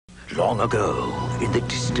Long ago, in the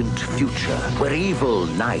distant future, where evil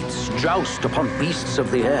knights joust upon beasts of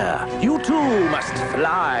the air, you too must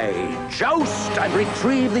fly, joust, and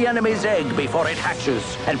retrieve the enemy's egg before it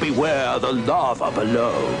hatches, and beware the lava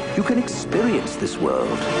below. You can experience this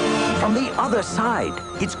world from the other side.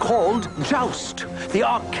 It's called Joust, the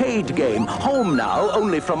arcade game, home now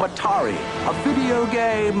only from Atari. A video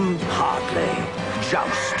game? Hardly.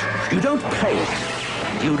 Joust. You don't play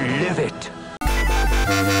it, you live it.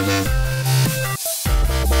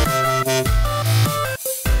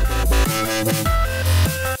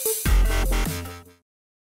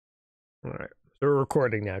 All right, so we're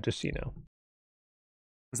recording now, just so you know.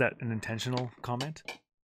 Was that an intentional comment?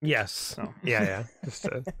 Yes. Oh. Yeah. Just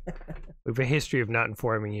we have a history of not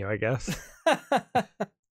informing you, I guess.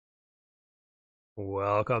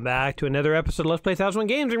 Welcome back to another episode of Let's Play 1001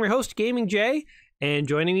 Games. I'm your host, Gaming Jay, and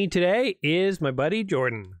joining me today is my buddy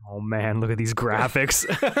Jordan. Oh man, look at these graphics.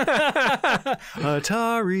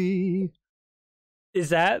 Atari. Is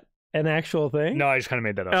that an actual thing? No, I just kind of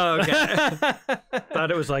made that up. Oh, okay.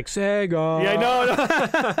 Thought it was like Sega. Yeah,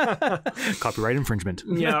 no. Copyright infringement.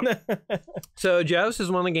 Yeah. So Joust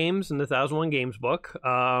is one of the games in the 1001 Games book.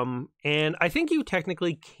 And I think you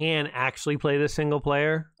technically can actually play this single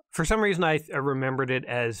player. For some reason, I remembered it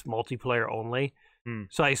as multiplayer only.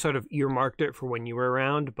 So I sort of earmarked it for when you were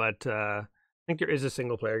around, but I think there is a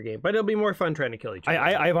single player game. But it'll be more fun trying to kill each other.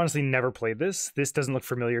 I've honestly never played this. This doesn't look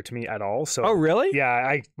familiar to me at all. So. Oh, really?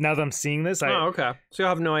 Yeah, now that I'm seeing this, oh, okay. So you'll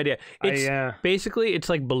have no idea. It's basically, it's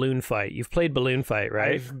like Balloon Fight. You've played Balloon Fight,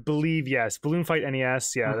 right? I believe, yes. Balloon Fight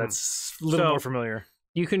NES, yeah, that's a little more familiar.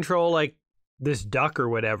 You control, like, this duck or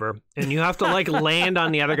whatever, and you have to like land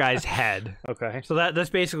on the other guy's head. Okay. So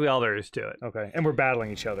that's basically all there is to it. Okay. And we're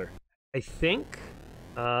battling each other. I think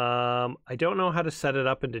I don't know how to set it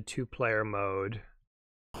up into 2-player mode.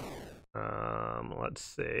 Let's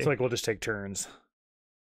see. So like we'll just take turns.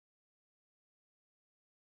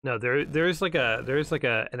 No, there's like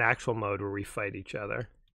an actual mode where we fight each other.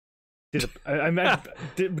 Did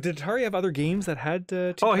Atari have other games that had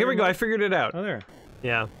Oh, here we go. I figured it out. Oh, there.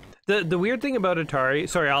 Yeah. The weird thing about Atari...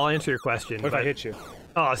 Sorry, I'll answer your question. What if I hit you?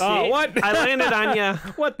 Oh, see? Oh, what? I landed on you.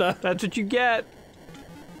 What the? That's what you get.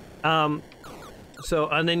 So,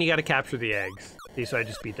 and then you got to capture the eggs. See, so I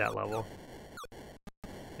just beat that level.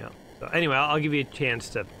 Yeah. So anyway, I'll give you a chance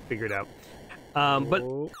to figure it out. But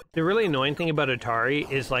the really annoying thing about Atari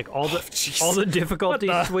is like all the difficulty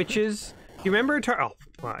switches. Do you remember Atari? Oh,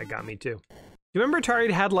 well, it got me too. Do you remember Atari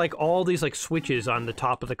had like all these like switches on the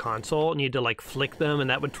top of the console, and you had to like flick them, and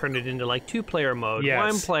that would turn it into like 2-player mode,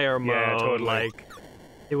 1-player mode. Yeah, totally. Like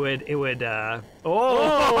it would.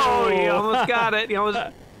 Oh, you almost got it. You almost.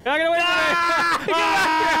 I'm gonna win.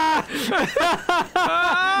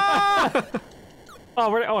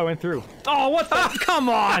 Oh, I went through. Oh, what the? Come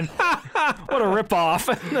on! What a ripoff.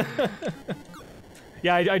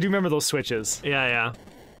 Yeah, I do remember those switches. Yeah.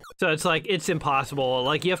 So it's like, it's impossible.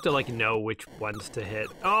 Like, you have to, like, know which ones to hit.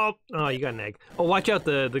 Oh, you got an egg. Oh, watch out.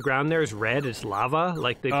 The ground there is red. It's lava.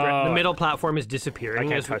 Like, the middle platform is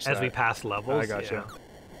disappearing as we pass levels. I gotcha.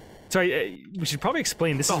 Sorry, we should probably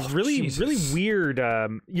explain. This is really weird.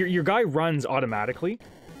 Your guy runs automatically.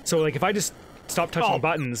 So, like, if I just stop touching the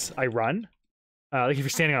buttons, I run. Like, if you're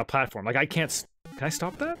standing on a platform. Like, I can't... Can I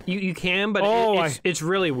stop that? You can, but it's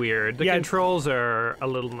really weird. The controls are a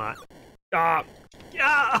little not...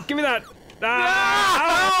 Give me that! But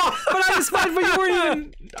I was fine, but you weren't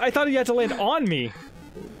even... I thought you had to land on me.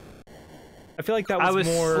 I feel like that was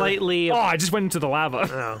more... slightly... Oh, I just went into the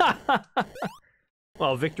lava. Oh.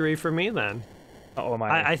 Well, victory for me, then. Oh, am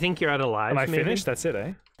I... I think you're out of lives, Am I finished? That's it,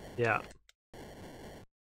 eh? Yeah.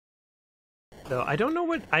 So, I don't know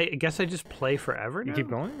what... I guess I just play forever now? You keep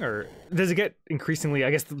going? Or does it get increasingly... I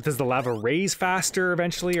guess, does the lava raise faster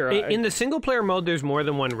eventually? Or in the single-player mode, there's more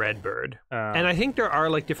than one red bird. And I think there are,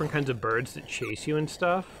 like, different kinds of birds that chase you and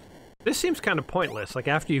stuff. This seems kind of pointless. Like,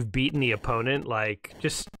 after you've beaten the opponent, like,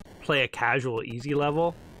 just play a casual, easy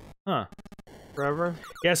level. Huh. Forever.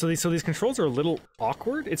 Yeah, so these controls are a little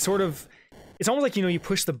awkward. It's sort of... It's almost like, you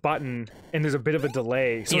push the button and there's a bit of a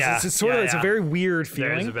delay. So it's a very weird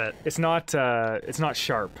feeling. There's a bit. It's not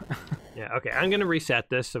sharp. Yeah, okay. I'm going to reset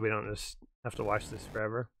this so we don't just have to watch this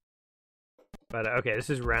forever. But, okay,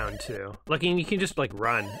 this is round 2. Look, you can just, like,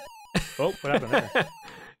 run. Oh, what happened there? You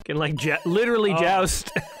can, like, literally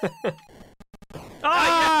joust.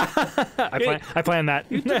 I planned that.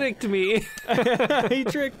 You tricked me. He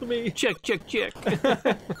tricked me. Check.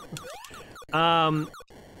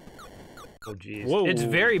 Oh, jeez. Whoa. It's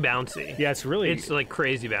very bouncy. Yeah, it's like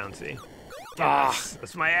crazy bouncy. Yes,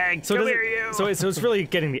 that's my egg. So Come here, you. So it's really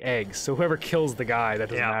getting the eggs. So whoever kills the guy, that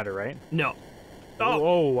doesn't matter, right? No.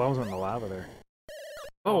 Oh, I was on the lava there.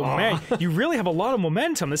 Oh, man, you really have a lot of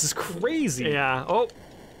momentum. This is crazy. Yeah.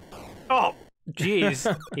 Oh,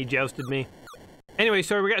 jeez. He jousted me. Anyway,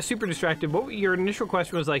 sorry, we got super distracted. What your initial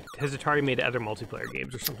question was like, has Atari made other multiplayer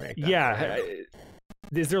games or something like that? Yeah. Right?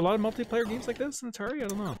 Is there a lot of multiplayer games like this in Atari? I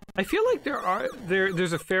don't know. I feel like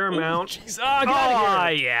there's a fair amount. Jeez. Get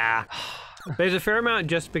out of here. Yeah. There's a fair amount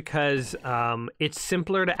just because it's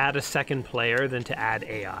simpler to add a second player than to add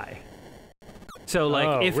AI. So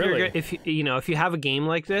like if you have a game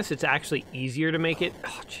like this, it's actually easier to make it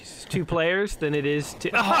 2 players than it is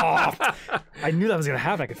to I knew that was gonna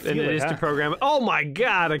happen. I could feel it. Than it is to program. Oh my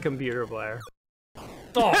god, a computer player.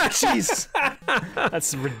 Oh jeez.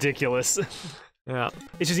 That's ridiculous. Yeah.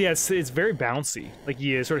 It's just it's very bouncy. Like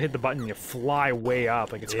you sort of hit the button, you fly way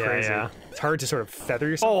up. Like it's crazy. Yeah. It's hard to sort of feather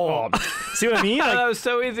yourself. See what I mean? Like, that was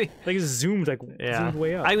so easy. Like it's zoomed zoomed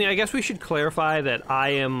way up. I mean, I guess we should clarify that I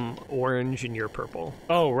am orange and you're purple.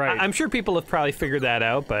 Oh right. I'm sure people have probably figured that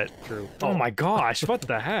out, but true. Oh my gosh! What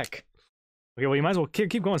the heck? Okay, well you might as well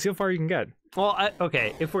keep going. See how far you can get. Well,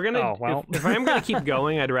 okay, if we're gonna, if I am gonna keep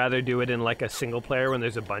going, I'd rather do it in like a single player when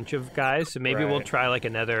there's a bunch of guys. So maybe we'll try like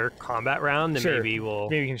another combat round, and maybe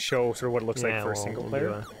you can show sort of what it looks like for a single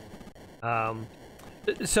player.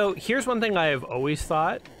 So here's one thing I have always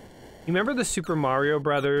thought. You remember the Super Mario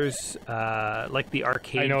Brothers, like the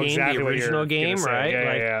arcade game, exactly the original game, right?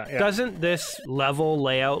 Yeah. Doesn't this level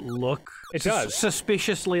layout look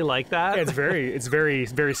suspiciously like that? Yeah, it's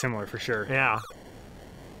very similar for sure. Yeah.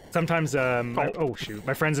 Sometimes,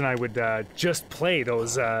 my friends and I would just play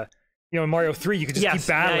those. In Mario 3, you could just keep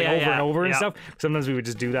battling over and over and stuff. Sometimes we would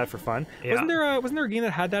just do that for fun. Yeah. Wasn't there a game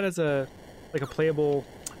that had that as a playable?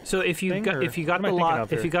 So if you got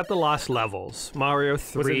the lost levels, Mario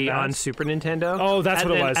 3 on Super Nintendo. Oh, that's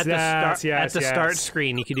what it was. At the start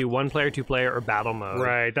screen, you could do 1 player, 2 player, or battle mode.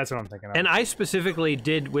 Right, that's what I'm thinking of. And I specifically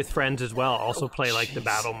did with friends as well. Also play like the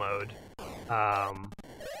battle mode.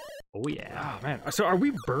 Oh yeah. Oh man. So are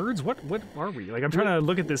we birds? What are we? Like I'm trying to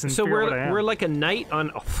look at this and figure out what I am. We're like a knight on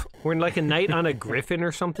a griffin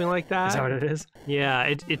or something like that. Is that what it is?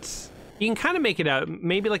 Yeah, it's you can kind of make it out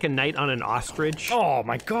maybe like a knight on an ostrich. Oh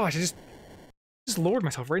my gosh, I just lowered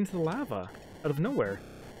myself right into the lava out of nowhere.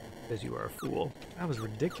 Because you are a fool. That was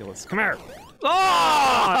ridiculous. Come here.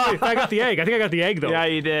 Oh! I got the egg. I think I got the egg though. Yeah,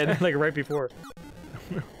 you did. Like right before.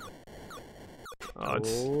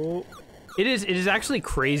 It is actually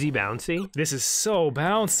crazy bouncy. This is so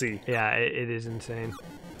bouncy. Yeah, it is insane.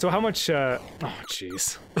 So how much, oh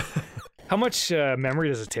jeez. How much memory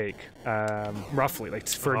does it take, roughly, like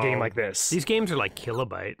for a game like this? These games are like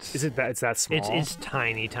kilobytes. Is it that, it's that small? It's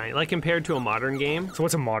tiny, like compared to a modern game. So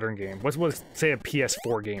what's a modern game? What's say a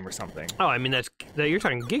PS4 game or something? Oh, I mean, you're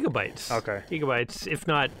talking gigabytes. Okay. Gigabytes, if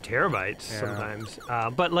not terabytes sometimes.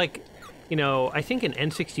 But like, I think an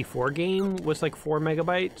N64 game was like 4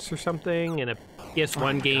 megabytes or something, and a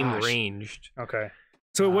PS1 game ranged. Okay.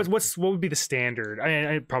 So what would be the standard? I mean,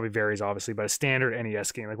 it probably varies, obviously, but a standard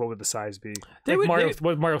NES game, like what would the size be? Mario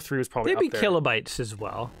 3 was probably they'd be kilobytes as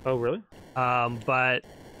well. Oh, really? But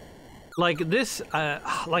like this,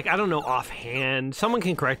 like I don't know offhand. Someone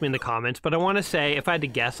can correct me in the comments, but I want to say if I had to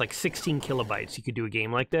guess, like 16 kilobytes, you could do a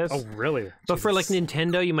game like this. Oh, really? But for like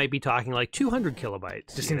Nintendo, you might be talking like 200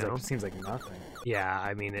 kilobytes. Just seems like nothing. Yeah,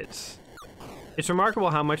 I mean it's remarkable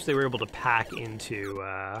how much they were able to pack into.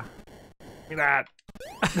 Look at that.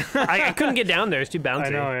 I couldn't get down there. It's too bouncy. I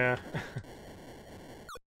know, yeah.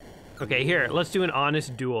 Okay, here, let's do an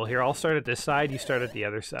honest duel. Here, I'll start at this side, you start at the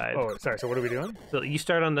other side. Oh, sorry, so what are we doing? So you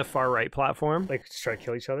start on the far right platform. Like, just try to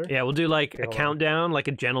kill each other? Yeah, we'll do like a countdown, like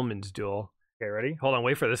a gentleman's duel. Okay, ready? Hold on,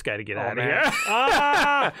 wait for this guy to get out of here.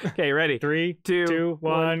 Ah! Okay, ready? 3, 2,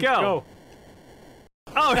 1, go!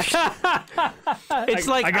 Oh, it's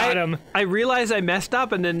like I got him. I realized I messed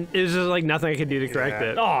up, and then it was just like nothing I could do to correct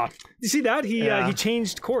it. Oh, you see that? He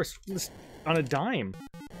changed course on a dime.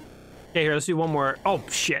 Okay, here, let's do one more. Oh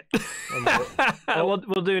shit! We'll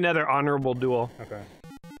do another honorable duel. Okay.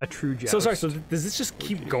 A true joust. So sorry. So does this just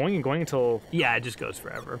keep going and going until? Yeah, it just goes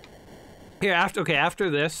forever. Here, after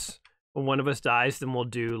this, when one of us dies, then we'll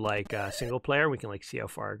do like a single player. We can like see how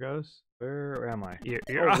far it goes. Where am I?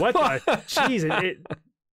 Oh, what the? Jeez,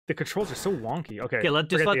 the controls are so wonky. Okay. Okay, let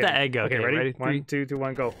the egg go. Okay, ready? 1, 2,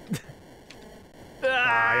 1, go.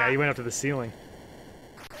 Yeah, you went up to the ceiling.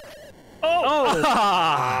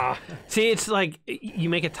 Oh! See, it's like you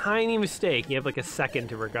make a tiny mistake. You have like a second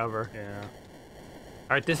to recover. Yeah. All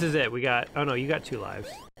right, this is it. We got. Oh no, you got 2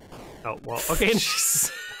 lives. Oh well. Okay.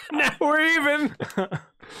 Now we're even. All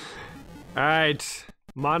right,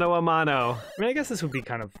 mano a mano. I mean, I guess this would be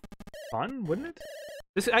kind of fun, wouldn't it?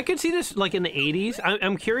 I could see this like in the 80s.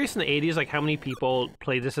 I'm curious in the 80s, like how many people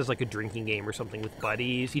played this as like a drinking game or something with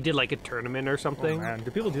buddies. You did like a tournament or something. Oh, man,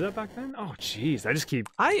 did people do that back then? Oh, jeez, I just keep.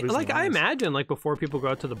 I imagine like before people go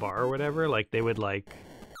out to the bar or whatever, like they would like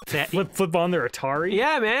flip on their Atari.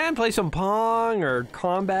 Yeah, man, play some Pong or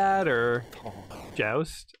Combat or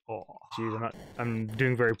Joust. Oh, jeez, I'm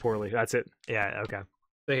doing very poorly. That's it. Yeah. Okay.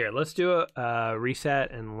 So here, let's do a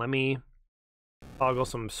reset and let me toggle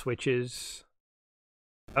some switches.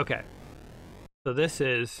 Okay, so this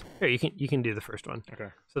is here. You can do the first one. Okay.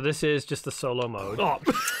 So this is just the solo mode. Oh,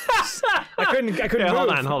 I couldn't. Okay, move.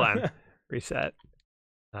 Hold on. Reset.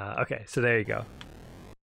 Okay, so there you go.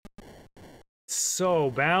 So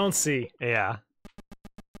bouncy. Yeah.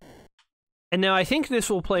 And now I think this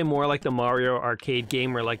will play more like the Mario arcade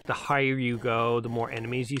game, where like the higher you go, the more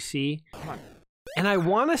enemies you see. Come on. And I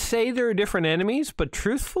want to say there are different enemies, but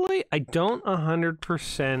truthfully, I don't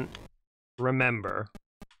 100% remember.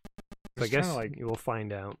 So I guess like you will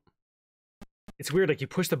find out. It's weird, like you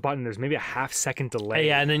push the button, there's maybe a half-second delay.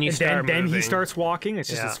 Yeah, and then then he starts walking. It's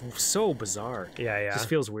just it's so bizarre. Yeah. It just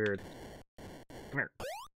feels weird. Come here.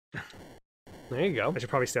 There you go. I should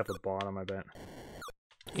probably stay at the bottom, I bet.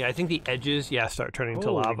 Yeah, I think the edges, start turning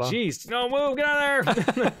to lava. Jeez, no, move, get out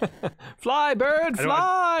of there! Fly, bird,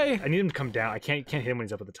 fly! I need him to come down. I can't hit him when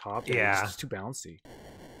he's up at the top. Yeah. It's too bouncy.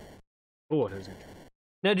 Oh, it isn't.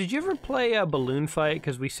 Now, did you ever play a balloon fight?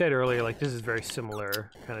 Because we said earlier, like, this is very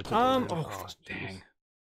similar kind of to balloon. Oh, dang.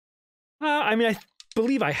 I mean, I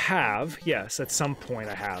believe I have. Yes, at some point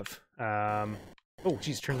I have. Oh,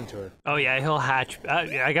 geez, turns into a... Oh, yeah, he'll hatch.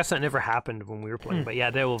 I guess that never happened when we were playing, but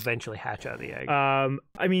yeah, they will eventually hatch out of the egg.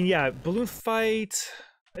 I mean, yeah, balloon fight...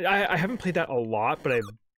 I haven't played that a lot, but I've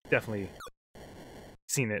definitely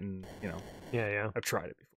seen it and, you know... Yeah. I've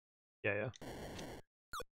tried it before. Yeah.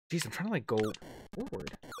 Jeez, I'm trying to, like, go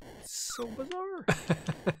forward. It's so bizarre.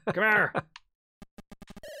 Come here! I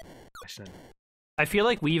shouldn't... I feel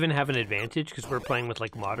like we even have an advantage because we're playing with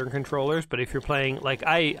like modern controllers. But if you're playing like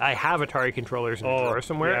I have Atari controllers in a drawer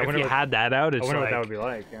somewhere. Yeah, if you had that out, it's I wonder like, what that would be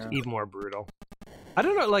like. Yeah. Even more brutal. I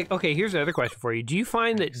don't know. Like, okay, here's the other question for you: do you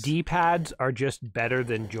find that D-pads are just better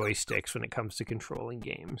than joysticks when it comes to controlling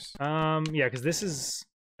games? Yeah, because this is.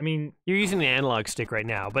 I mean, you're using the analog stick right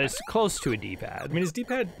now, but it's close to a D-pad. I mean, is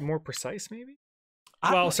D-pad more precise, maybe?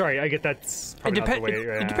 Well, sorry, I get that's. It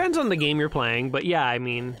depends on the game you're playing, but yeah, I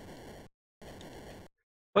mean.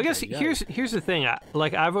 Well, I guess here's the thing.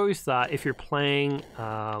 Like I've always thought, if you're playing,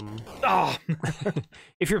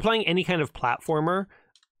 if you're playing any kind of platformer,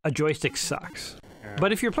 a joystick sucks. Yeah.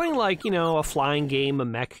 But if you're playing like a flying game, a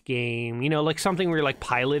mech game, like something where you're like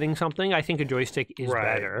piloting something, I think a joystick is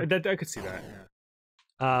better. I could see that.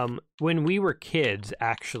 Yeah. When we were kids,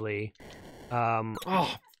 actually. Oh,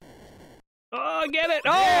 get it!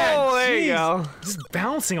 Oh, there you go. Just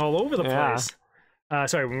bouncing all over the place.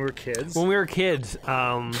 Sorry, when we were kids? When we were kids,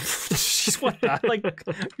 Jeez, what the? Like, are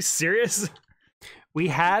you serious? We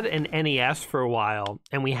had an NES for a while,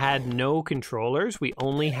 and we had no controllers. We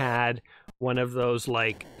only had one of those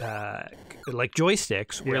like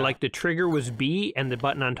joysticks where like the trigger was B and the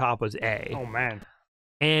button on top was A. Oh man!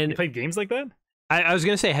 And you played games like that? I was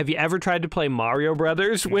gonna say, have you ever tried to play Mario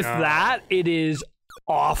Brothers with that? It is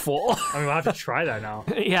awful. I mean, we'll have to try that now.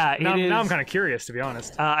 Yeah, now I'm kind of curious, to be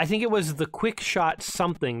honest. I think it was the Quick Shot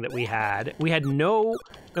something that we had. We had no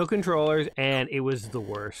controllers, and it was the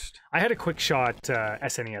worst. I had a Quick Shot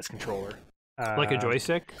SNES controller. Like a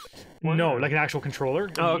joystick? No, like an actual controller.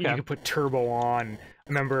 Oh, okay. You could put turbo on. I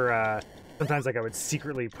remember sometimes like I would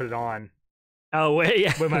secretly put it on. Oh, wait,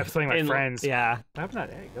 yeah. When I was playing with my friends. Yeah. What happened to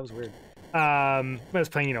that egg? That was weird. I was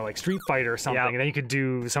playing, like Street Fighter or something, and then you could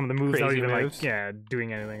do some of the moves without even moves. like,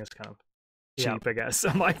 doing anything. It's kind of cheap, I guess,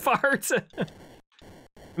 on my part.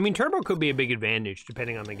 I mean, turbo could be a big advantage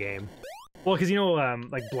depending on the game. Well, because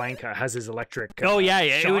like Blanca has his electric. Oh yeah,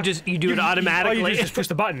 shot. It would just you do it automatically. You just push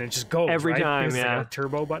the button and it just goes every time. It's yeah, like a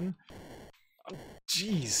turbo button. Oh,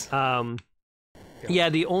 jeez. Yeah,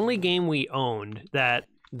 the only game we owned that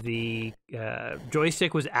the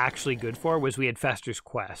joystick was actually good for was we had Fester's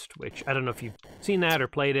Quest, which I don't know if you've seen that or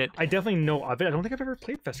played it. I definitely know of it. I don't think I've ever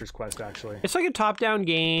played Fester's Quest, actually. It's like a top-down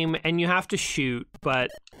game, and you have to shoot,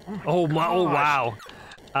 but... Oh wow.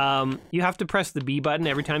 You have to press the B button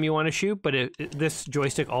every time you want to shoot, but this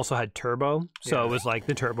joystick also had turbo, so it was like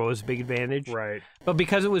the turbo was a big advantage. Right. But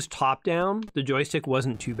because it was top-down, the joystick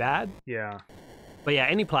wasn't too bad. Yeah. But yeah,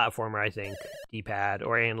 any platformer, I think, D-pad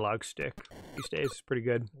or analog stick these days is pretty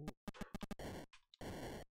good.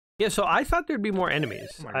 Yeah, so I thought there'd be more enemies.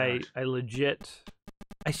 Oh I legit...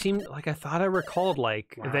 I thought I recalled,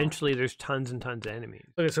 eventually there's tons and tons of enemies.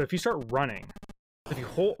 Okay, so if you start running, If you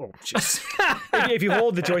hold, oh jeez, if you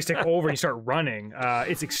hold the joystick over and you start running,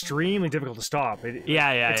 it's extremely difficult to stop. It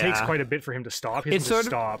takes quite a bit for him to stop. He doesn't just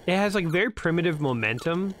stop. It has like very primitive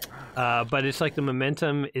momentum, but it's like the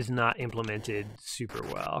momentum is not implemented super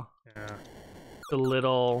well. Yeah. A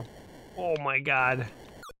little, oh my god,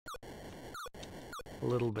 a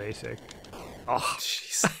little basic. Oh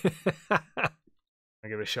jeez. I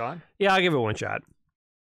give it a shot. Yeah, I'll give it one shot.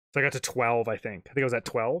 So I got to 12, I think. I think I was at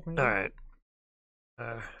 12. All right.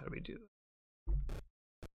 How do we do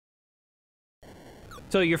that?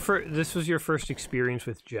 So this was your first experience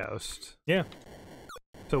with Joust. Yeah.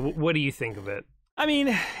 So what do you think of it? I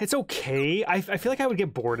mean, it's okay. I feel like I would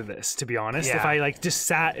get bored of this, to be honest. Yeah. If I like just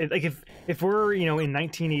sat, like if we're in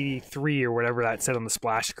 1983 or whatever that said on the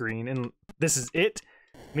splash screen, and this is it,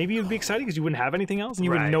 maybe it would be exciting because you wouldn't have anything else and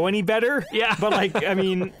you wouldn't know any better. Yeah. But like, I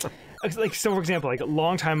mean, like so for example, like a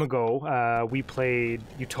long time ago, we played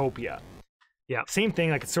Utopia. Yeah. Same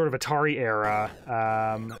thing, like it's sort of Atari era,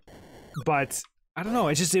 but I don't know.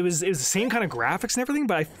 It was the same kind of graphics and everything,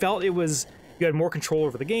 but I felt you had more control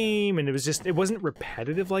over the game, and it wasn't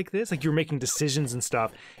repetitive like this. Like you were making decisions and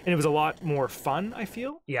stuff, and it was a lot more fun. I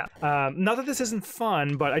feel. Yeah. Not that this isn't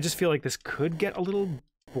fun, but I just feel like this could get a little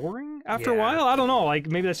boring after a while. I don't know. Like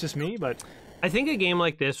maybe that's just me, but I think a game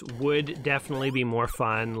like this would definitely be more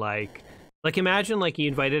fun. Like imagine like you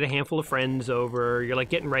invited a handful of friends over, you're like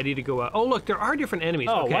getting ready to go out. Oh look, there are different enemies.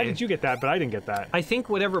 Oh, okay. Why did you get that, but I didn't get that? I think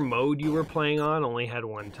whatever mode you were playing on only had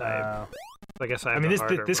one type. I guess I mean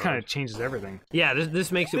this kind of changes everything. Yeah,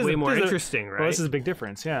 this makes it way more interesting, right? Well, this is a big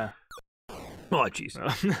difference, yeah. Oh jeez.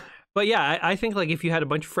 But yeah, I think like if you had a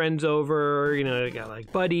bunch of friends over, you got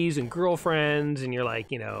like buddies and girlfriends, and you're like,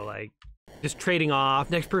 like just trading off.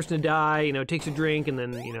 Next person to die, takes a drink, and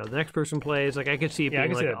then the next person plays. Like I could see it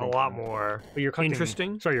being like a lot more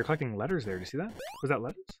interesting. Sorry, you're collecting letters there. Do you see that? Was that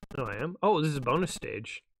letters? No, I am. Oh, this is a bonus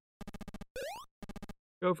stage.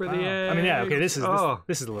 Go for the egg. I mean, yeah. Okay, this is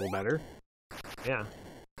a little better. Yeah.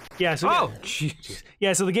 Yeah. So jeez.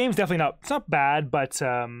 Yeah. So the game's definitely it's not bad, but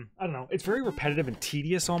I don't know. It's very repetitive and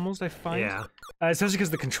tedious almost. I find. Yeah. Especially because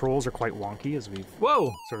the controls are quite wonky, as we've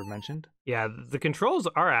sort of mentioned. Yeah, the controls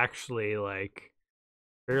are actually like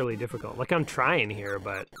fairly difficult. Like I'm trying here,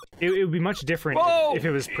 but it would be much different if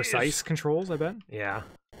it was precise controls. I bet. Yeah.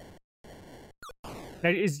 Now,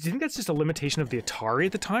 do you think that's just a limitation of the Atari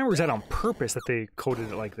at the time, or is that on purpose that they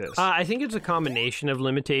coded it like this? I think it's a combination of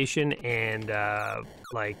limitation and bad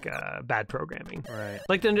programming. Right.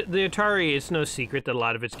 Like the Atari, it's no secret that a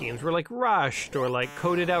lot of its games were like rushed or like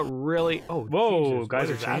coded out really. Oh, whoa! Jesus, guys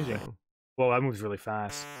are changing. Whoa, that moves really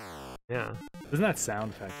fast. Yeah. Isn't that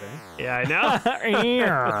sound effect, eh? Yeah, I know.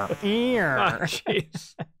 Oh,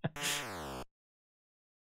 jeez.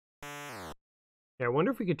 Yeah, I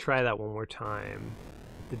wonder if we could try that one more time.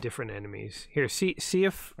 The different enemies. Here, see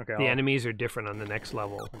if the enemies are different on the next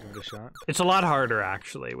level. I'll give it a shot. It's a lot harder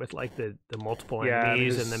actually with like the multiple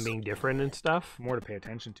enemies and them being different and stuff. More to pay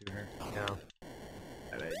attention to here.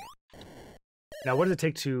 Yeah. Now, what does it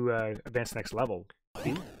take to advance the next level?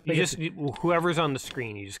 Whoever's on the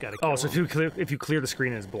screen, you just got to kill so if you clear the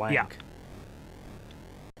screen, it's blank. Yeah.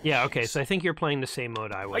 Yeah, okay, so I think you're playing the same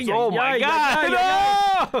mode I was. Oh my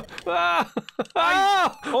god!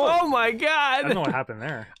 Oh my god! I don't know what happened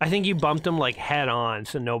there. I think you bumped him like head on,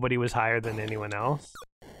 so nobody was higher than anyone else.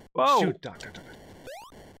 Whoa! Shoot, doctor.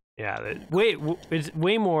 Yeah, it's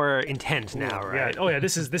way more intense now, right? Yeah. Oh yeah,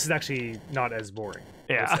 this is actually not as boring.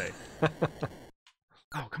 Yeah. I would say.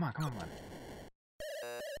 Oh, come on.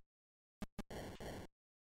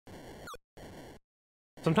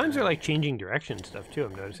 Sometimes they're like changing direction and stuff too,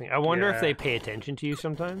 I'm noticing. I wonder if they pay attention to you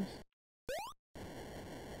sometimes.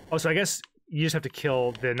 Oh, so I guess you just have to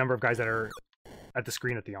kill the number of guys that are at the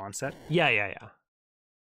screen at the onset? Yeah.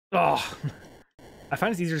 Oh, I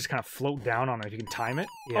find it's easier to just kind of float down on it if you can time it.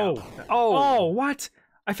 Yeah. Oh, what?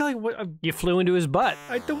 I feel like you flew into his butt.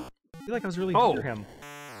 I don't feel like I was really near him.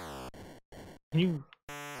 Can you...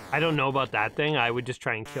 I don't know about that thing. I would just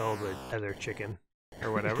try and kill the other chicken.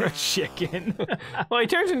 Or whatever. Chicken. Well, he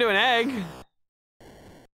turns into an egg.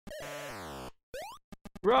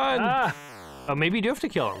 Run! Oh, maybe you do have to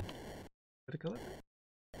kill him. Did I kill it?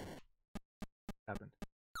 Happened.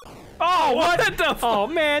 Oh, what the? Oh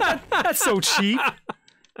man, that's so cheap.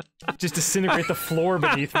 Just disintegrate the floor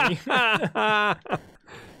beneath me.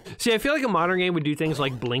 See, I feel like a modern game would do things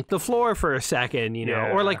like blink the floor for a second,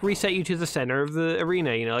 or like reset you to the center of the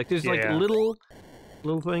arena. Like there's like little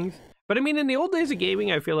things. But I mean, in the old days of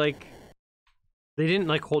gaming, I feel like they didn't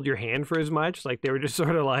like hold your hand for as much. Like they were just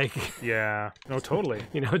sort of like, no, totally.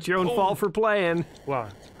 It's your own fault for playing. Wow,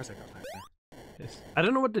 surprised I got back there. I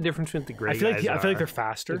don't know what the difference with the gray I feel guys like they're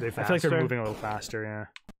faster. Are they I feel like they're faster? moving a little faster. Yeah.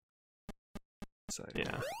 So,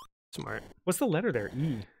 Yeah, smart. what's the letter there?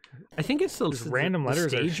 E. I think it's There's random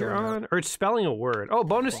letters that are stage you're showing on, or it's spelling a word. Oh,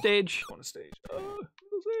 bonus stage. On a stage.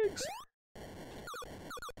 Those eggs.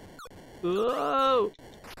 Whoa!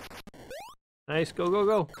 Nice, go, go,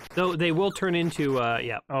 go. So they will turn into,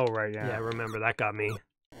 yeah. Oh right, yeah. Yeah, remember, that got me.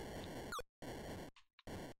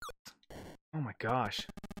 Oh my gosh.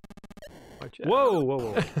 Watch out. Whoa, whoa,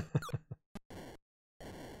 whoa.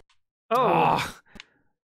 Oh!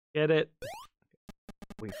 Get it?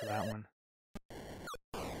 Wait for that one.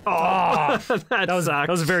 Oh! that was sucks. that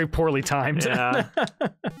was very poorly timed. Yeah.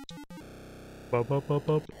 Bop, bop, bop,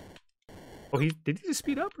 bop. Oh, did he just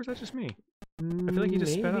speed up, or is that just me? I feel like he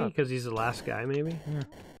just sped up. Because he's the last guy, maybe? Yeah.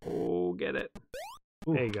 Oh, get it.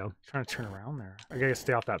 Ooh, There you go. Trying to turn around there. I gotta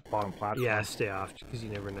stay off that bottom platform. Yeah, stay off, because you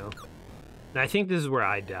never know. And I think this is where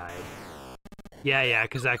I died. Yeah,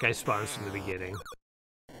 because that guy spawns from the beginning.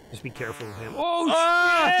 Just be careful with him. Oh,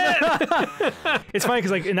 shit! It's funny,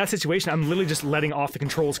 because like, in that situation, I'm literally just letting off the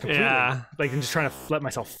controls completely. Yeah. Like, I'm just trying to let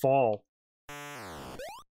myself fall.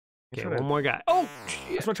 Okay, one more guy. Oh, shit.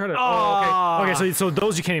 That's what I'm trying to... Oh. Oh, okay, so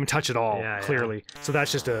those you can't even touch at all, Yeah, yeah. clearly. So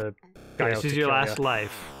that's just a guy This out is to your kill last ya.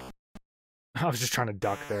 life. I was just trying to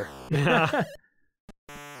duck there. Yeah.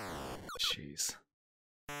 Jeez.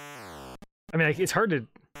 I mean, like, it's hard to...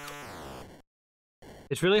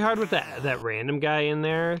 It's really hard with that random guy in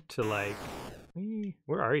there to, like...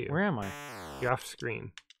 Where are you? Where am I? You're off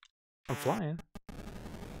screen. I'm flying.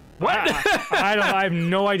 What? I have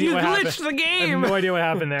no idea You what happened. glitched the I game! have no idea what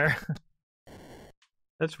happened there.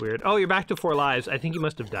 That's weird. Oh, you're back to 4 lives. I think you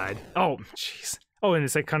must have died. Oh, jeez. Oh, and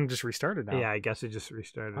it's like kind of just restarted now. Yeah, I guess it just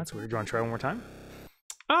restarted. That's weird. Do you want to try one more time?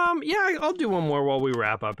 Yeah, I'll do one more while we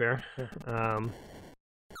wrap up here. So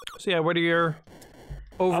yeah, what are your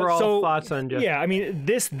overall thoughts on just... Yeah, I mean,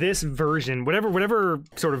 this version, whatever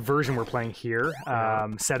sort of version we're playing here,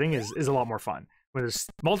 setting is a lot more fun. When there's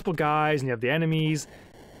multiple guys and you have the enemies,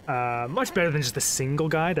 much better than just the single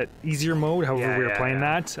guy, that easier mode, however we were playing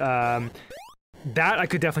that. That I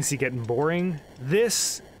could definitely see getting boring.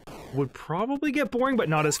 This would probably get boring, but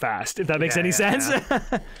not as fast, if that makes any sense.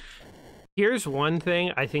 Here's one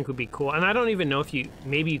thing I think would be cool, and I don't even know if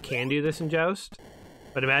maybe you can do this in Joust,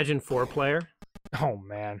 but imagine 4-player. Oh,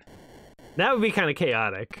 man. That would be kind of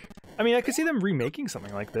chaotic. I mean, I could see them remaking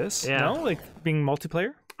something like this. Yeah. No? Like, being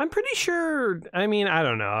multiplayer? I'm pretty sure, I mean, I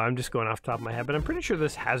don't know, I'm just going off the top of my head, but I'm pretty sure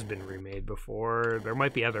this has been remade before. There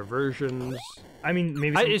might be other versions. I mean,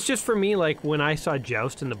 maybe... It's just for me, like, when I saw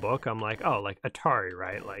Joust in the book, I'm like, oh, like, Atari,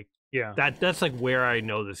 right? Like, yeah. That's like where I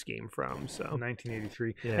know this game from, so.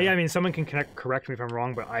 1983. Yeah. I mean, someone can correct me if I'm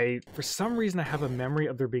wrong, but for some reason, I have a memory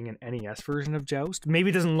of there being an NES version of Joust. Maybe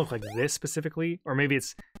it doesn't look like this specifically, or maybe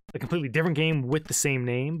it's a completely different game with the same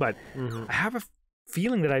name, but I have a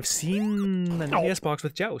feeling that I've seen an NES box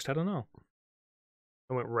with Joust. I don't know.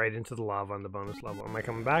 I went right into the lava on the bonus level. Am I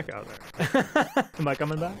coming back out there? Am I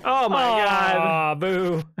coming back? Oh my god! Ah,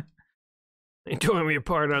 boo! They tore me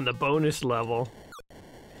apart on the bonus level.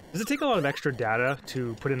 Does it take a lot of extra data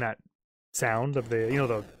to put in that sound of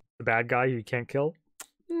the bad guy you can't kill?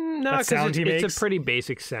 No, because it's a pretty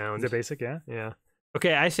basic sound. Is it basic? Yeah. Yeah.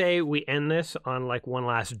 Okay, I say we end this on like one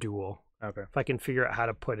last duel. Okay. If I can figure out how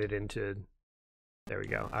to put it into. There we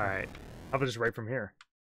go. All right. How about just right from here?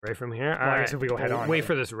 Right from here? Well, I guess if we go head on. Wait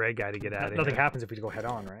for this red guy to get out of here. Nothing happens if we go head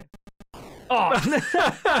on, right? Oh!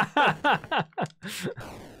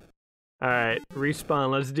 All right,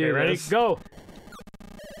 respawn. Let's do Ready? this. Go!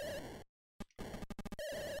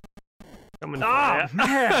 Coming Oh,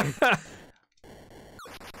 man!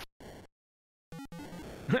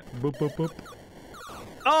 Boop, boop, boop.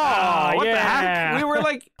 Oh, what the yeah! heck?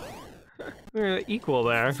 We were equal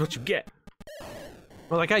there. That's what you get.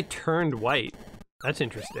 Well, that guy turned white. That's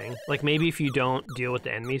interesting. Like, maybe if you don't deal with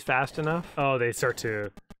the enemies fast enough. Oh, they start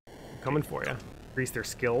to Coming for you. increase their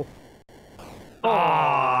skill.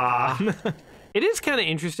 Aww. It is kind of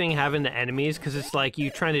interesting having the enemies, because it's like you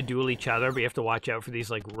trying to duel each other, but you have to watch out for these,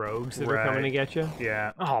 like, rogues that are coming to get you.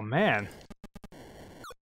 Yeah. Oh, man.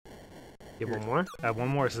 Get one more? One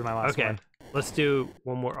more. This is my last one. Okay. Let's do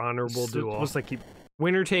one more honorable duel. Let's like keep...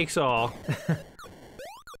 Winner takes all.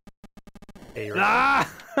 Hey, you're I'm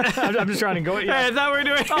just trying to go... Yeah. Hey, I thought we were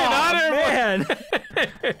doing Oh, an honorable. man!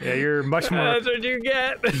 Yeah, you're much more... That's what you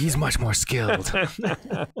get. He's much more skilled.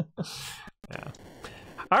 Yeah.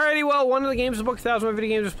 Alrighty, well, one of the games in the book, 1,000 video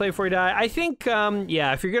games, just play before you die. I think,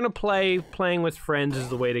 yeah, if you're gonna playing with friends is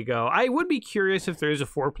the way to go. I would be curious if there is a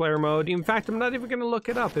 4-player mode. In fact, I'm not even gonna look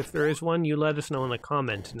it up. If there is one, you let us know in the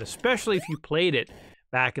comments, and especially if you played it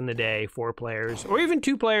back in the day, 4 players, or even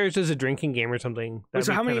 2 players as a drinking game or something. That'd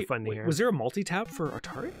be kind of fun to hear. Was there a multi-tap for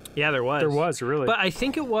Atari? Yeah, there was. There was, really. But I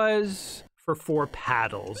think it was for 4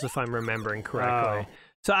 paddles, if I'm remembering correctly.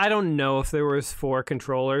 So I don't know if there was 4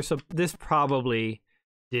 controllers. So this probably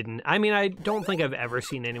didn't. I mean, I don't think I've ever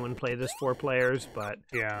seen anyone play this 4 players, but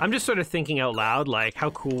yeah, I'm just sort of thinking out loud, like, how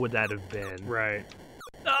cool would that have been? Right.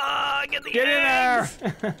 Get in there!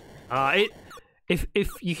 If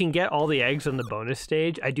you can get all the eggs on the bonus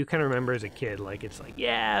stage, I do kind of remember as a kid, like, it's like,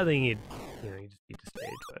 yeah, then you just beat the stage,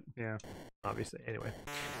 but yeah, obviously. Anyway,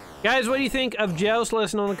 guys, what do you think of Joust? Let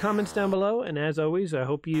us know in the comments down below, and as always, I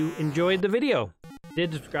hope you enjoyed the video.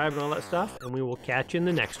 Did subscribe and all that stuff, and we will catch you in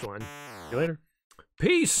the next one. See you later.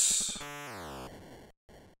 Peace!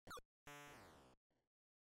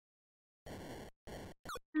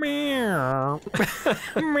 Meow.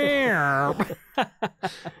 Meow.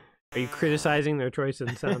 Are you criticizing their choice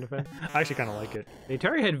in sound effects? I actually kind of like it. The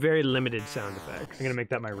Atari had very limited sound effects. I'm gonna make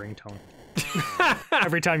that my ringtone.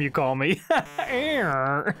 Every time you call me.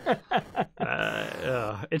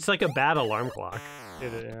 It's like a bad alarm clock.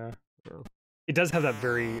 Yeah. It does have that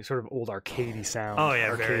very sort of old arcadey sound. Oh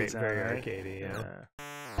yeah, arcade very sound, very right? arcadey. Yeah.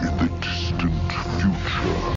 Yeah.